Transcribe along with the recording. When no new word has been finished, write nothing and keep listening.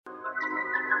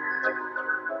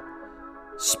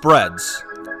Spreads,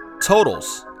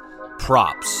 totals,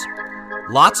 props.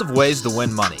 Lots of ways to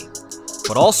win money,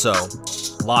 but also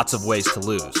lots of ways to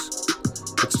lose.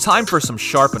 It's time for some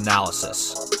sharp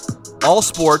analysis. All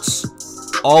sports,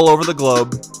 all over the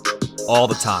globe, all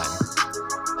the time.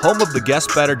 Home of the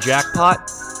Guess Better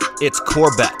jackpot, it's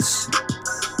Core Bets.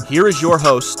 Here is your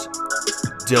host,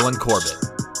 Dylan Corbett.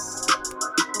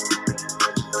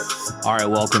 All right,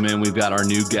 welcome in. We've got our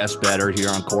new Guess Better here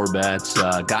on Core Bets.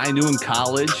 Guy new in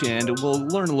college, and we'll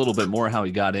learn a little bit more how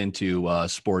he got into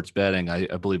sports betting. I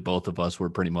believe both of us were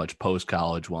pretty much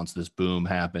post-college once this boom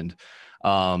happened.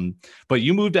 But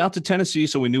you moved out to Tennessee,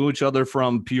 so we knew each other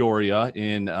from Peoria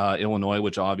in Illinois,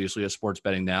 which obviously is sports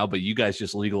betting now, but you guys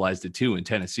just legalized it too in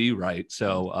Tennessee, right?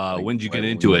 So when did you get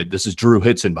into it? This is Drew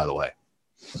Hitson, by the way.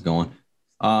 How's it going?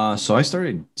 So I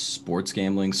started sports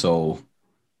gambling.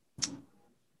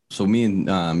 So me and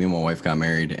my wife got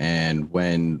married, and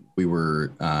when we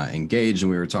were engaged and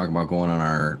we were talking about going on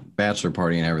our bachelor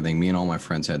party and everything, me and all my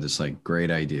friends had this like great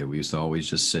idea. We used to always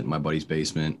just sit in my buddy's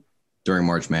basement during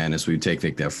March Madness. We'd take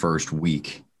like that first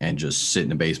week and just sit in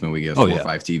the basement. We get four or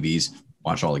five TVs,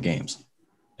 watch all the games.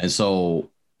 And so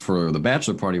for the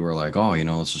bachelor party, we're like, oh,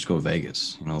 let's just go to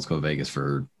Vegas. Let's go to Vegas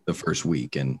for the first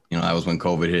week. And that was when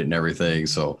COVID hit and everything.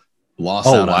 So lost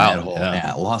out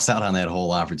on that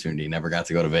whole opportunity. Never got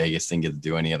to go to Vegas, didn't get to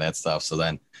do any of that stuff. So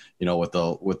then, with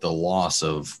the loss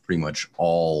of pretty much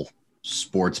all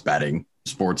sports betting,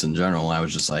 sports in general, I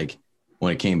was just like,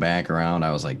 when it came back around,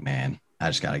 I was like, man, I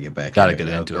just got to get back. Got to get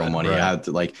into throw it. Money right. out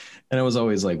to, and it was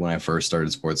always like when I first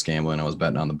started sports gambling, I was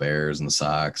betting on the Bears and the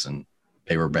Sox, and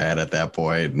they were bad at that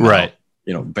point. Now, right.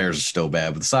 Bears are still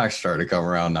bad, but the Sox started to come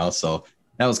around now. So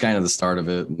that was kind of the start of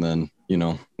it. And then,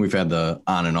 we've had the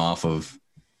on and off of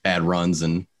bad runs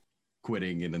and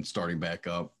quitting and then starting back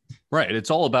up. Right. It's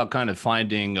all about kind of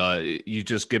finding, you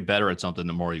just get better at something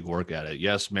the more you work at it.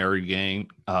 Yes, married gang.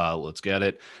 Let's get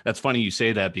it. That's funny you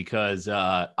say that because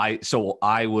I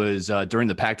was during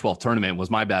the Pac-12 tournament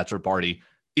was my bachelor party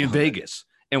in Vegas,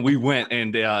 and we went,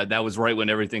 and that was right when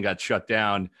everything got shut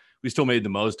down. We still made the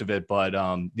most of it, but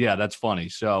yeah, that's funny.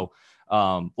 So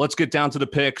let's get down to the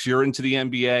picks. You're into the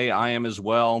NBA. I am as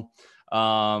well.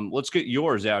 Let's get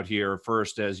yours out here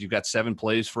first, as you've got 7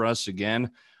 plays for us again.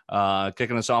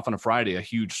 Kicking us off on a Friday, a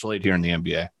huge slate here in the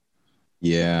NBA.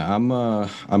 Yeah,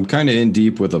 I'm kind of in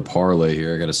deep with a parlay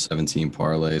here. I got a 17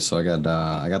 parlay. So I got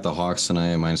the Hawks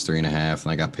tonight -3.5,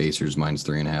 and I got Pacers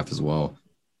 -3.5 as well.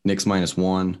 Knicks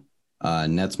 -1,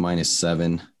 Nets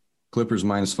 -7, Clippers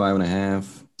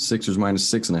 -5.5, Sixers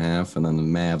 -6.5, and then the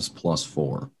Mavs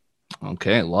 +4.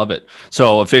 Okay, love it.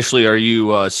 So officially, are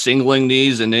you singling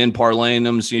these and then parlaying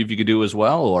them, see if you could do as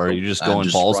well, or are you just going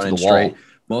balls to the straight wall?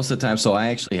 most of the time? So I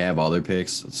actually have other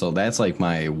picks. So that's like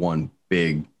my one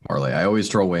big parlay. I always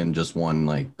throw in just one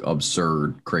like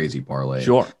absurd, crazy parlay.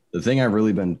 Sure. The thing I've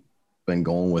really been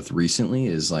going with recently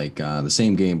is like the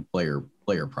same game player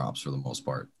props for the most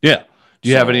part. Yeah. Do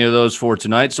you have any of those for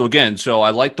tonight? So again, I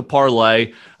like the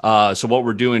parlay. So what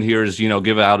we're doing here is,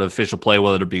 give out an official play,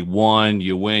 whether it be one,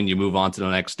 you win, you move on to the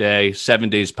next day, 7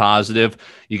 days positive.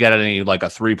 You got any like a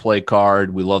 3-play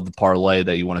card? We love the parlay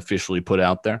that you want to officially put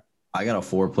out there. I got a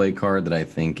 4-play card that I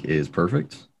think is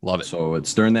perfect. Love it. So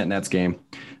it's during that Nets game,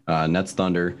 Nets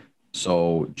Thunder.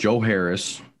 So Joe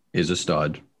Harris is a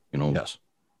stud. Yes.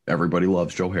 Everybody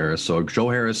loves Joe Harris. So Joe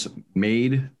Harris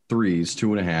made threes,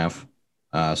 2.5.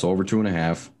 So over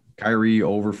 2.5. Kyrie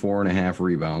over 4.5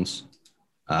 rebounds.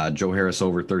 Joe Harris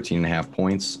over 13.5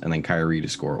 points, and then Kyrie to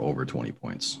score over 20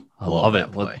 points. I love it.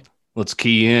 Let's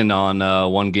key in on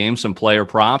one game, some player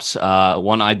props.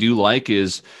 One I do like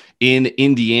is in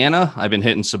Indiana. I've been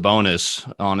hitting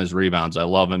Sabonis on his rebounds. I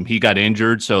love him. He got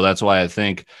injured, so that's why I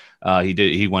think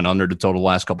he went under the total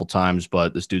last couple times,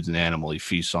 but this dude's an animal. He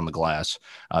feasts on the glass.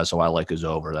 So I like his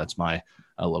over. That's my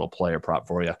a little player prop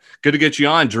for you. Good to get you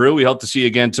on, Drew. We hope to see you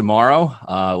again tomorrow.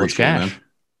 Let's cash.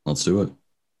 Let's do it.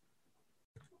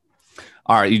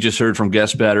 All right. You just heard from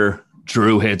Guess Better,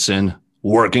 Drew Hitson,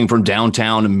 working from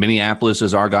downtown Minneapolis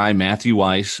as our guy, Matthew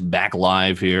Weiss, back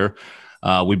live here.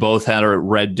 We both had our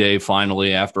red day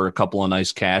finally after a couple of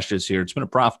nice cashes here. It's been a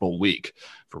profitable week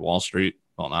for Wall Street.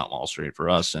 Well, not Wall Street for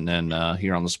us. And then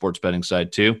here on the sports betting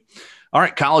side too. All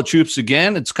right, college hoops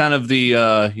again. It's kind of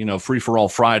the free-for-all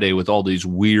Friday with all these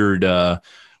weird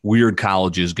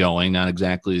colleges going. Not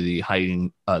exactly the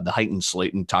heightened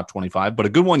slate in top 25, but a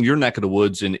good one. Your neck of the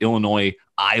woods in Illinois,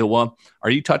 Iowa. Are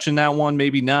you touching that one?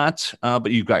 Maybe not,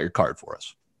 but you've got your card for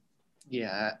us.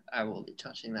 Yeah, I will be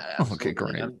touching that. Okay, Absolutely.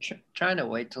 great. I'm trying to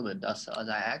wait till the dust settles.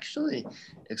 I actually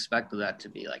expected that to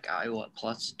be like Iowa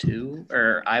 +2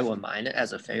 or Iowa minus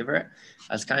as a favorite.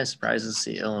 I was kind of surprised to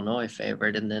see Illinois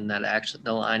favored, and then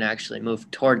the line actually moved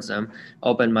towards them.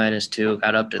 Open -2,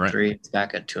 got up to Right. 3. It's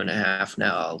back at 2.5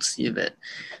 now. I'll see if it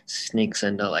sneaks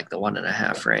into like the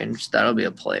 1.5 range. That'll be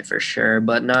a play for sure,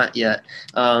 but not yet.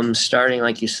 Starting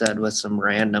like you said with some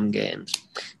random games.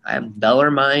 I have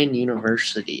Bellarmine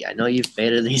University. I know you've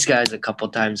faded these guys a couple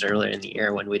times earlier in the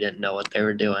year when we didn't know what they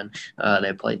were doing.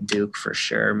 They played Duke for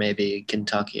sure, maybe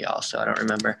Kentucky also. I don't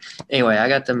remember. Anyway, I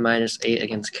got them -8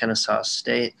 against Kennesaw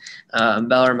State.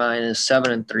 Bellarmine is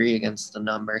 7-3 against the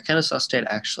number. Kennesaw State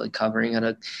actually covering at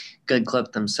a good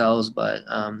clip themselves, but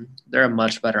they're a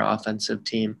much better offensive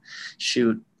team.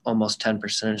 Shoot almost 10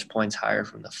 percentage points higher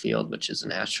from the field, which is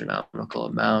an astronomical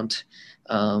amount.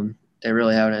 They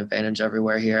really have an advantage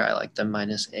everywhere here. I like them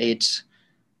 -8.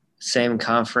 Same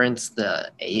conference, the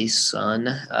ASUN,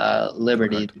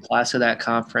 Liberty. Correct. Class of that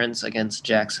conference against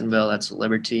Jacksonville, that's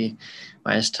Liberty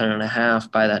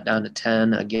 -10.5. Buy that down to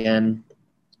 10. Again,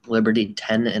 Liberty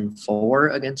 10-4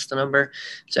 against the number.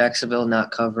 Jacksonville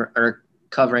not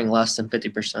covering less than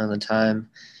 50% of the time.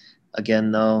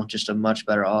 Again, though, just a much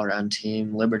better all-around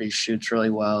team. Liberty shoots really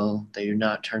well. They do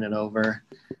not turn it over.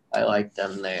 I like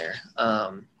them there.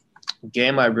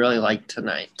 Game I really like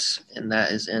tonight, and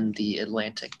that is in the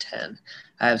Atlantic 10.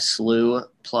 I have SLU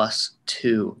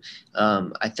 +2.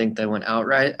 I think they went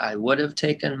outright. I would have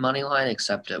taken money line,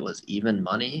 except it was even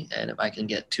money. And if I can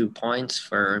get 2 points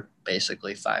for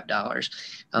basically $5,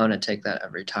 I want to take that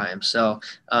every time. So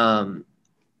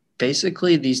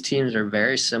basically, these teams are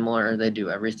very similar. They do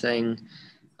everything.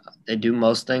 They do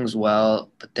most things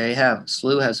well, but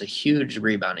SLU has a huge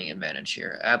rebounding advantage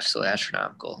here. Absolutely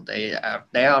astronomical. They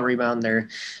out rebound their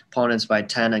opponents by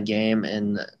 10 a game,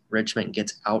 and Richmond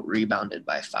gets out rebounded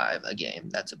by 5 a game.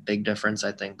 That's a big difference.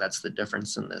 I think that's the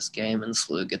difference in this game. And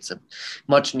SLU gets a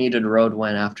much needed road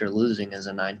win after losing as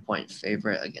a 9-point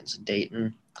favorite against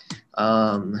Dayton.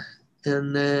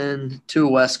 And then 2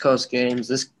 West Coast games.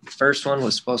 This first one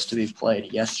was supposed to be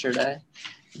played yesterday.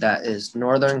 That is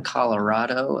Northern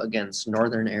Colorado against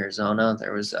Northern Arizona.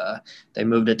 They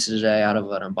moved it to today out of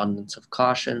an abundance of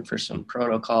caution for some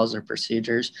protocols or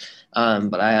procedures.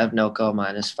 But I have NOCO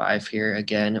 -5 here.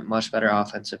 Again, much better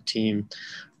offensive team.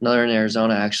 Northern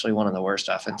Arizona actually one of the worst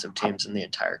offensive teams in the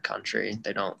entire country.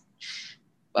 They don't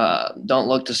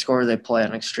look to score. They play at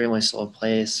an extremely slow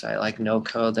pace. I like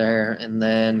NOCO there. And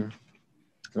then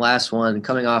last one,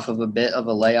 coming off of a bit of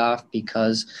a layoff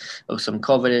because of some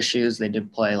COVID issues. They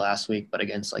did play last week, but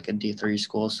against like a D3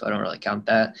 school, so I don't really count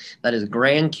that. That is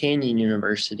Grand Canyon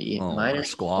University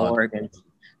 -4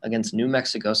 against New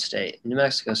Mexico State. New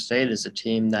Mexico State is a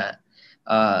team that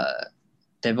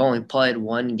they've only played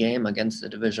one game against the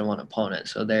Division I opponent,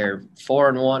 so they're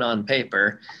 4-1 on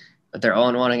paper. But they're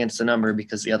 0-1 against the number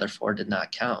because the other 4 did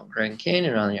not count. Grand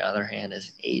Canyon, on the other hand,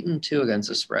 is 8-2 against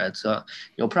the spread. So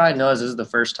you'll probably notice this is the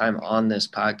first time on this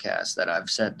podcast that I've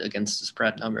said against the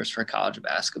spread numbers for college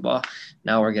basketball.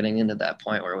 Now we're getting into that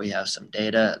point where we have some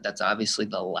data. That's obviously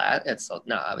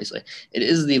it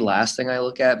is the last thing I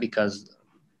look at because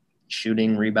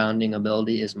shooting, rebounding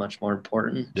ability is much more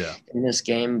important in this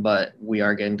game, but we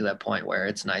are getting to that point where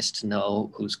it's nice to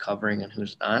know who's covering and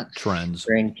who's not. Trends.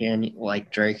 Grand Canyon, like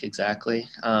Drake, exactly.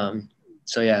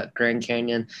 So yeah, Grand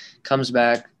Canyon comes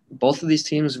back. Both of these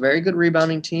teams, very good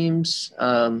rebounding teams.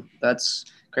 That's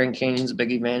Grand Canyon's a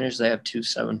big advantage. They have 2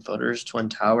 7-footers, Twin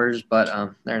Towers, but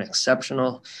they're an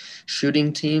exceptional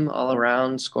shooting team all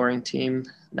around, scoring team,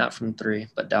 not from 3,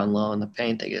 but down low in the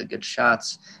paint. They get good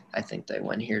shots. I think they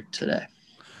win here today.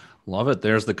 Love it.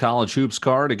 There's the College Hoops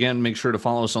card. Again, make sure to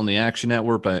follow us on the Action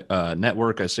Network.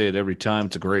 I say it every time.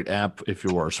 It's a great app if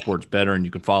you are a sports bettor, and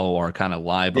you can follow our kind of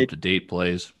live, up-to-date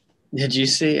plays. Did you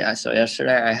see? So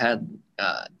yesterday I had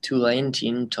Tulane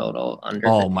team total under.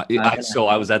 Oh my!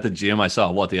 I was at the gym. I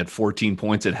saw they had 14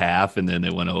 points at half, and then they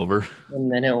went over.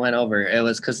 And then it went over. It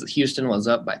was because Houston was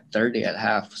up by 30 at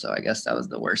half. So I guess that was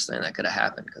the worst thing that could have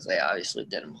happened because they obviously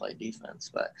didn't play defense.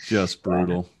 But just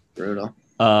brutal. Brutal.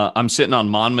 I'm sitting on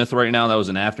Monmouth right now. That was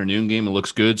an afternoon game. It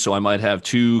looks good. So I might have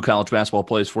 2 college basketball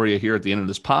plays for you here at the end of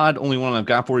this pod. Only one I've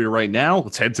got for you right now.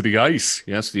 Let's head to the ice.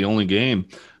 Yes, the only game.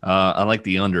 I like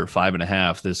the under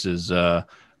 5.5. This is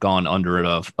gone under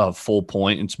at a full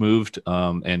point. It's moved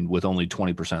and with only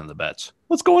 20% of the bets.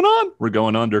 What's going on? We're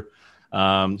going under.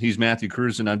 He's Matthew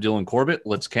Cruz and I'm Dylan Corbett.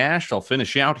 Let's cash. I'll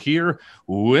finish out here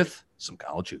with some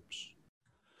college hoops.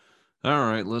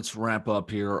 All right, let's wrap up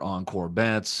here on core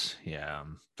bets. Yeah,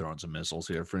 I'm throwing some missiles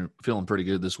here. Feeling pretty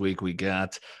good this week. We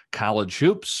got college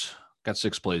hoops, Got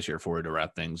 6 plays here for you to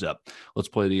wrap things up. Let's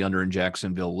play the under in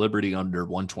Jacksonville. Liberty under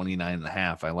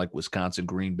 129.5. I like Wisconsin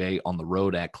Green Bay on the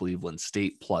road at Cleveland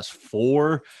State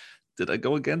 +4. Did I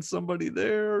go against somebody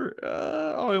there?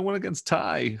 I went against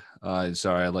Ty.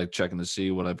 Sorry, I like checking to see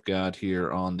what I've got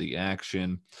here on the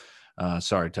action.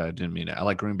 Sorry, Ty, I didn't mean it. I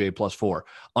like Green Bay +4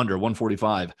 under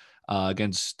 145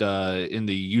 against in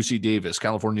the UC Davis,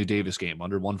 California Davis game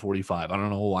under 145. I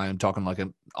don't know why I'm talking like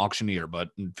an auctioneer, but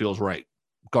it feels right.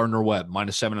 Gardner Webb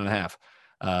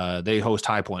 -7.5. They host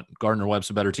High Point. Gardner Webb's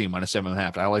a better team,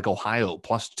 -7.5. I like Ohio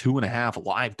 +2.5,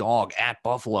 live dog at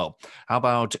Buffalo. How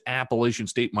about Appalachian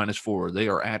State -4? They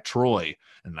are at Troy.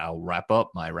 And I'll wrap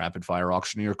up my rapid fire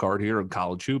auctioneer card here in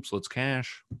college hoops. Let's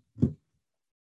cash.